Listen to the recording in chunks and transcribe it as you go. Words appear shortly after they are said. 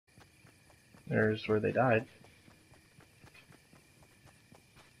There's where they died.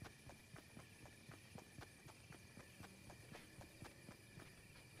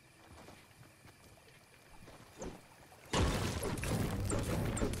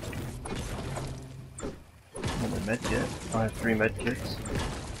 Med kit. I have 3 med kits.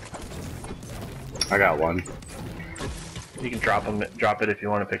 I got one. You can drop it if you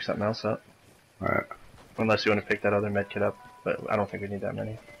want to pick something else up. Alright. Unless you want to pick that other med kit up, but I don't think we need that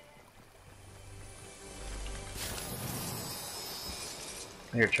many.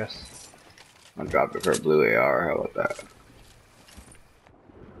 Here, chest. I'll drop it for a blue AR. How about that?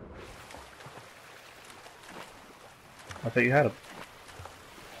 I thought you had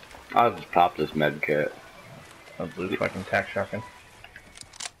I'll just pop this med kit. a blue fucking tac shotgun.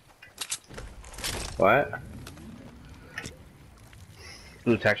 What?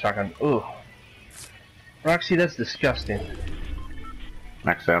 Blue tac shotgun. Ooh. Roxy, that's disgusting.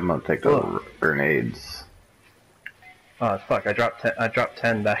 Actually, I'm gonna take those grenades. Oh fuck! I dropped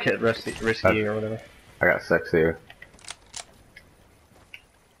 10 back at risky or whatever. I got 6 here.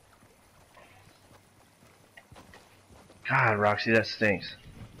 God, Roxy, that stinks.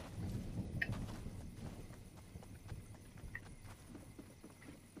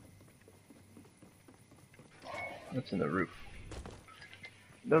 What's in the roof?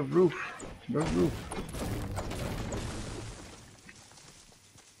 The roof. The roof.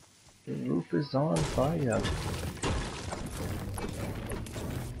 The roof is on fire.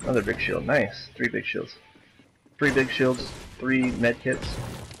 Another big shield. Nice. 3 big shields. 3 big shields. 3 med kits.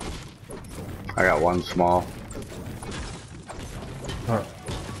 I got 1 small. Huh.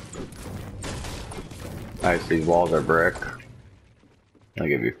 Nice, these walls are brick. I'll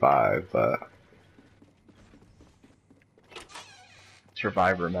give you 5, but...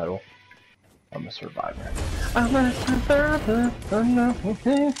 Survivor medal. I'm a survivor. I'm a survivor.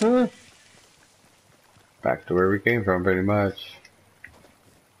 Back to where we came from, pretty much.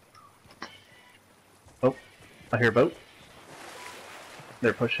 Oh, I hear a boat.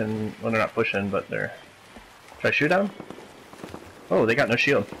 They're pushing. Well, they're not pushing, but they're. Should I shoot them? Oh, they got no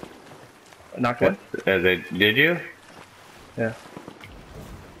shield. Knocked one. Did you? Yeah.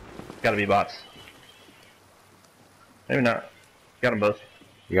 Gotta be bots. Maybe not. Got them both.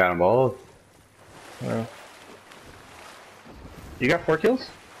 You got them both? Well. You got 4 kills?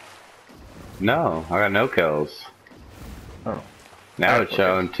 No, I got no kills. Oh. Now it's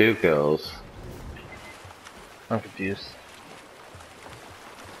showing 2 kills. I'm confused.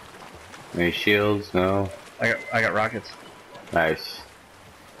 Any shields? No. I got rockets. Nice.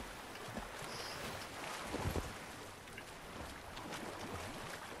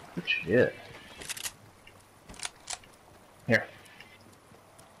 Good shit. Here.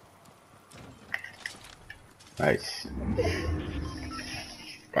 Nice.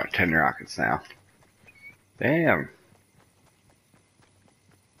 About 10 rockets now. Damn.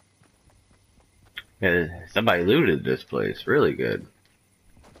 Yeah, somebody looted this place. Really good.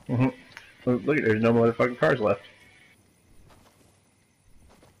 Look, there's no motherfucking cars left.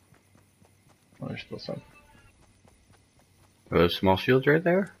 Oh, there's still some. Are those small shields right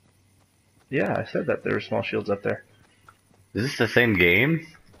there? Yeah, I said that there were small shields up there. Is this the same game?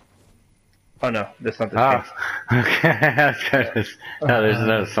 Oh no, that's not the Oh, okay. No, there's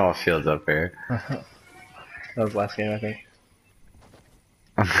no small shields up here. That was last game, I think.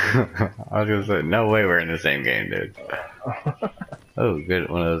 I was gonna say, no way we're in the same game, dude. Oh, good,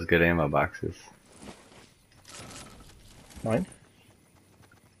 one of those good ammo boxes. Mine?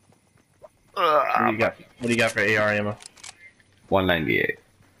 What do you got? What do you got for AR ammo? 198.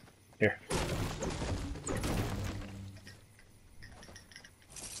 Here.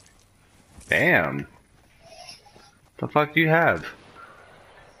 Damn. The fuck do you have?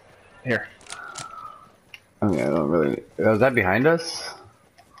 Here. Okay, I don't really. Was that behind us?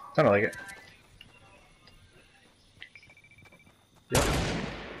 Sounded like it. Yep.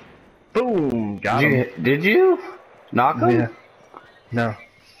 Boom! Got him. Did you knock him? Yeah. No.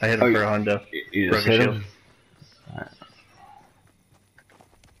 I hit him for a hundo. You just hit him?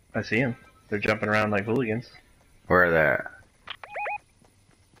 I see him. They're jumping around like hooligans. Where are they at?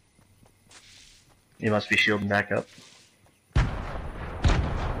 He must be shielding back up.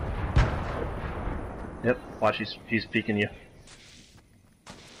 Yep, watch, he's peeking you.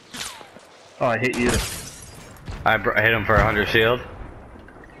 Oh, I hit you. I hit him for 100 shield.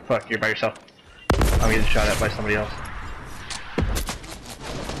 Fuck, you're by yourself. I'm getting shot at by somebody else.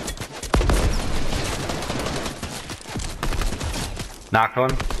 Knocked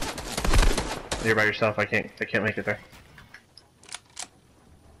one. You're by yourself, I can't make it there.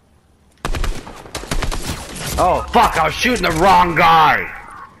 Oh fuck, I was shooting the wrong guy!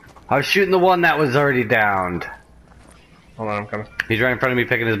 I was shooting the one that was already downed. Hold on, I'm coming. He's right in front of me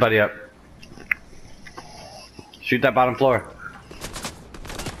picking his buddy up. Shoot that bottom floor.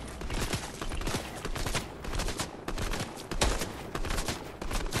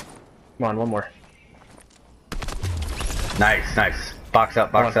 Come on, one more. Nice, nice. Box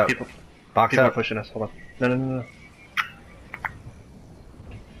up, box up. People Box are up. pushing us. Hold on. No.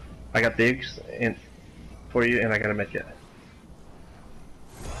 I got bigs in for you, and I got a med kit.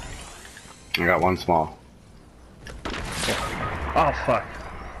 I got one small. Oh fuck.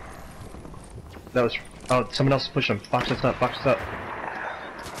 That was. Oh, someone else push him. Box us up. Box us up.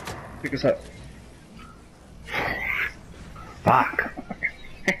 Pick us up. Fuck.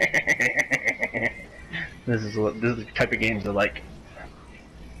 This is the type of games I like.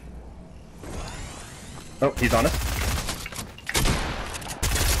 Oh, he's on us.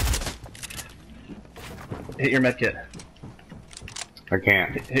 Hit your med kit. I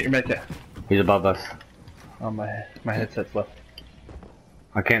can't. Hit your med kit. He's above us. Oh, my headset's low.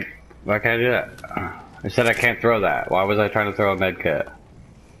 I can't. Why can't I do that? I said I can't throw that. Why was I trying to throw a med kit?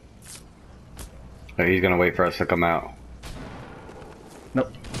 Oh, he's gonna wait for us to come out.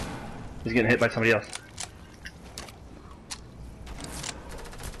 Nope. He's getting hit by somebody else.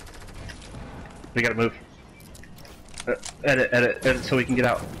 We gotta move. Edit so we can get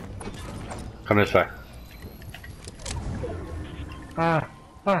out. Come this way. Ah.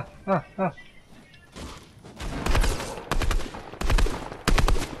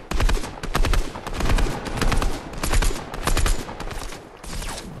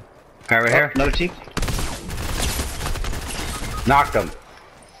 Guy right here. Another team. Knocked him.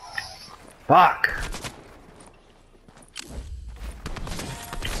 Fuck.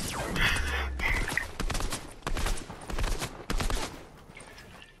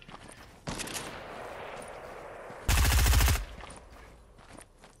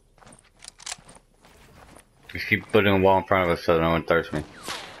 Just keep putting a wall in front of us so no one thirsts me.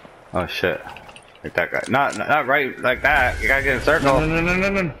 Oh shit. Like that guy. Not right like that. You gotta get in a circle.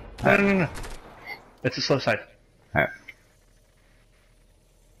 No. It's a slow side. Alright.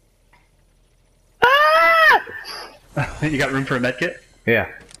 You got room for a med kit? Yeah.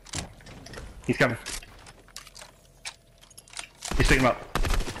 He's coming. He's picking him up.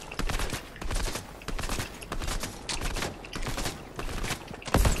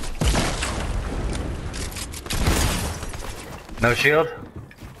 No shield?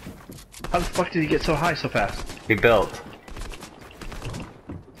 How the fuck did he get so high so fast? He built.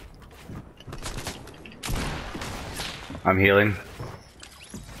 I'm healing.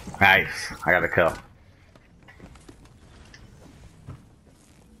 Nice. I got a kill.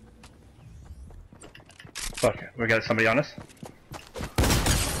 Fuck, we got somebody on us.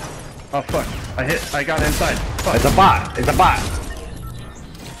 Oh fuck, I got inside. Fuck. It's a bot. It's a bot.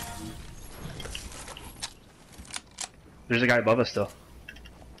 There's a guy above us still.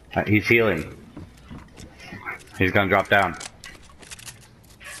 He's healing. He's gonna drop down.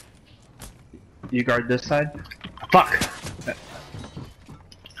 You guard this side. Fuck!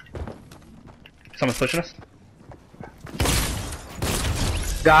 Someone's pushing us.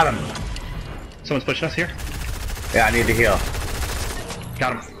 Got him. Someone's pushing us here. Yeah, I need to heal.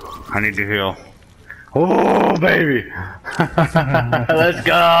 Got him. I need to heal. Oh, baby! Let's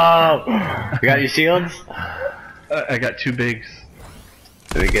go! You got your shields? I got two bigs.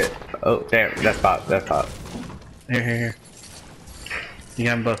 Did we get? Oh, there. That's pop. That's pop. Here. You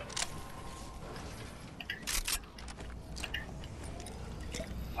got them both.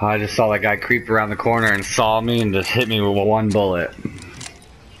 Oh, I just saw that guy creep around the corner and saw me and just hit me with one bullet.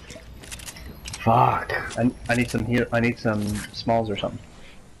 Fuck. I need some heal. I need some smalls or something.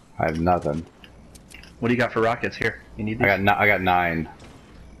 I have nothing. What do you got for rockets here? You need these? I got 9.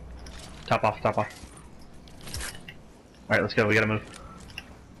 Top off. Alright, let's go. We gotta move.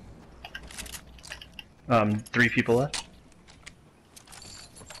 3 people left.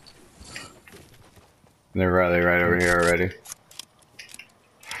 They're right over here already.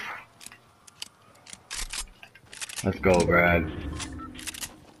 Let's go, Brad.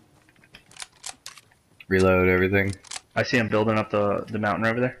 Reload everything. I see them building up the mountain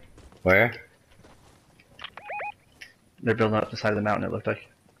over there. Where? They're building up the side of the mountain, it looked like.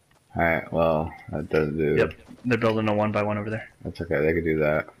 Alright, well, that doesn't do... Yep, they're building a 1 by 1 over there. That's okay, they could do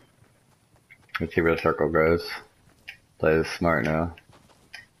that. Let's see where the circle goes. Play this smart now.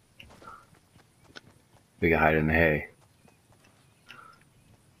 We can hide in the hay.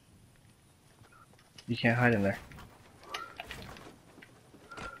 You can't hide in there.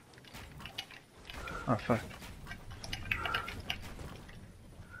 Oh, fuck.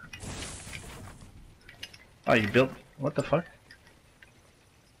 Oh, you built... What the fuck?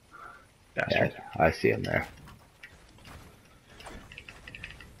 Bastard. Yeah, I see him there.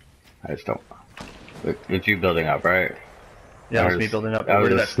 I just don't. It's you building up, right? Yeah, that was me building up. That Where was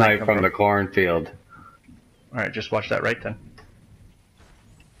did a that snipe snipe come from the cornfield. Alright, just watch that right then.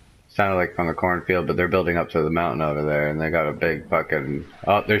 Sounded like from the cornfield, but they're building up to the mountain over there, and they got a big fucking.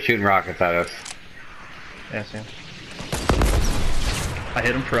 Oh, they're shooting rockets at us. Yeah, see him. I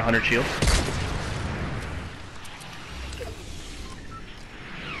hit him for 100 shield.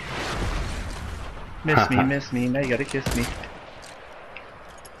 Miss me, now you gotta kiss me.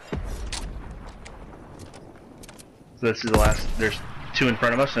 So this is the last, there's 2 in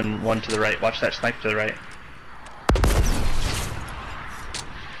front of us and 1 to the right. Watch that snipe to the right.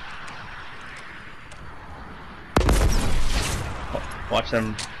 Watch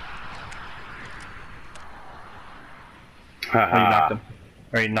them. Or you knocked him.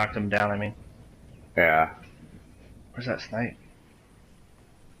 Or you knocked him down, I mean. Yeah. Where's that snipe?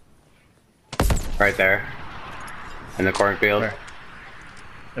 Right there. In the cornfield. Where?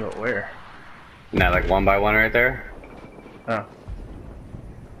 Yeah, but where? Isn't that like 1 by 1 right there? Oh.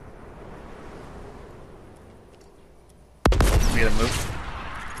 We gotta move.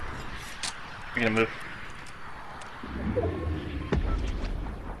 We're gonna move.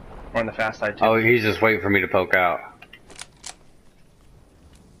 We're on the fast side too. Oh, he's just waiting for me to poke out.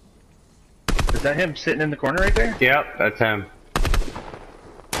 Is that him sitting in the corner right there? Yep, that's him.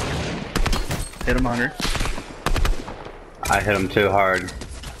 Hit him 100. I hit him too hard.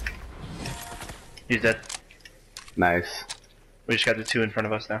 He's dead. Nice. We just got the 2 in front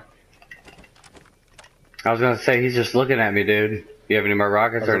of us now. I was gonna say, he's just looking at me, dude. You have any more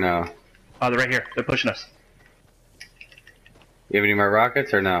rockets or no? Oh, they're right here. They're pushing us. You have any more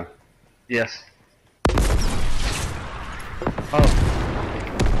rockets or no? Yes. Oh.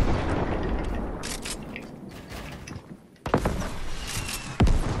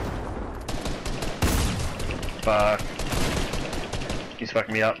 Fuck. He's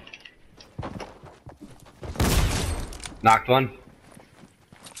fucking me up. Knocked one.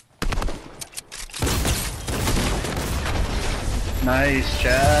 Nice,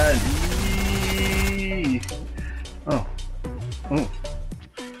 Chad. Yee. Oh.